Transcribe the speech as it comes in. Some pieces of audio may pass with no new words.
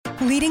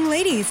Leading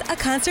Ladies, a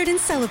concert in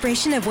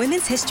celebration of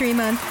Women's History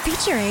Month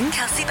featuring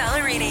Kelsey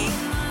Ballerini,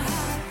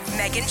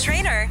 Meghan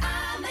Trainor,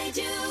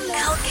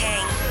 Elle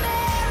King,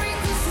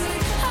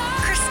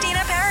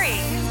 Christina Perry.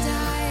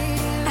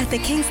 At the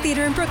King's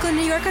Theater in Brooklyn,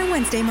 New York on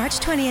Wednesday, March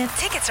 20th.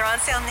 Tickets are on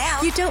sale now.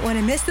 You don't want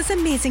to miss this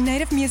amazing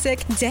night of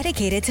music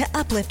dedicated to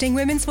uplifting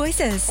women's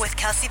voices. With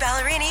Kelsey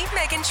Ballerini,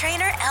 Meghan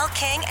Trainor, Elle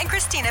King, and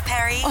Christina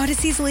Perry.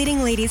 Odyssey's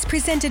Leading Ladies,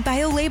 presented by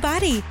Olay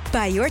Body.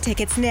 Buy your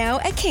tickets now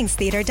at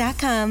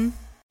kingstheater.com.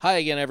 Hi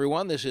again,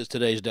 everyone. This is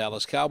today's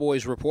Dallas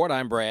Cowboys Report.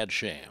 I'm Brad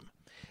Sham.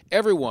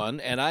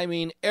 Everyone, and I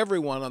mean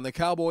everyone on the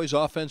Cowboys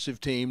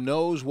offensive team,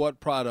 knows what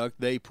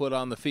product they put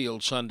on the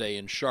field Sunday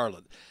in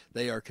Charlotte.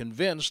 They are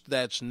convinced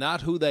that's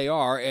not who they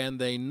are, and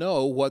they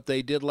know what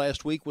they did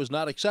last week was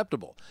not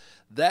acceptable.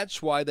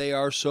 That's why they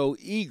are so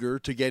eager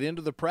to get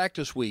into the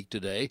practice week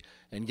today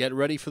and get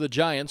ready for the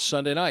Giants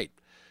Sunday night.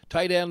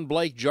 Tight end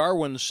Blake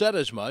Jarwin said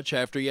as much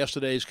after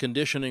yesterday's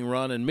conditioning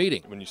run and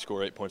meeting. When you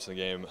score 8 points in the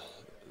game,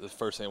 the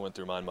first thing that went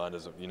through my mind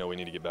is, we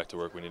need to get back to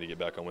work. We need to get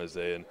back on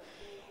Wednesday and,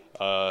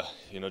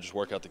 just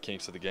work out the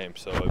kinks of the game.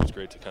 So it was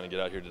great to kind of get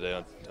out here today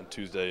on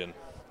Tuesday and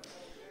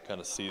kind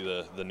of see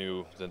the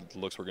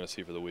looks we're going to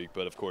see for the week.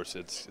 But, of course,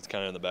 it's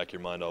kind of in the back of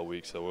your mind all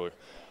week. So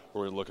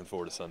we're looking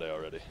forward to Sunday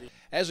already.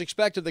 As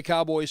expected, the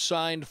Cowboys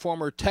signed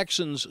former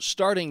Texans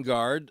starting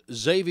guard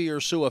Xavier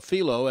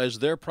Su'a-Filo as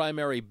their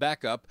primary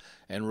backup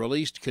and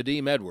released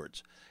Kadeem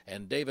Edwards.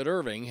 And David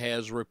Irving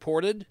has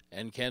reported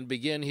and can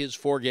begin his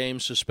 4-game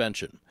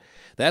suspension.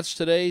 That's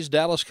today's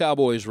Dallas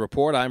Cowboys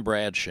Report. I'm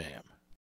Brad Sham.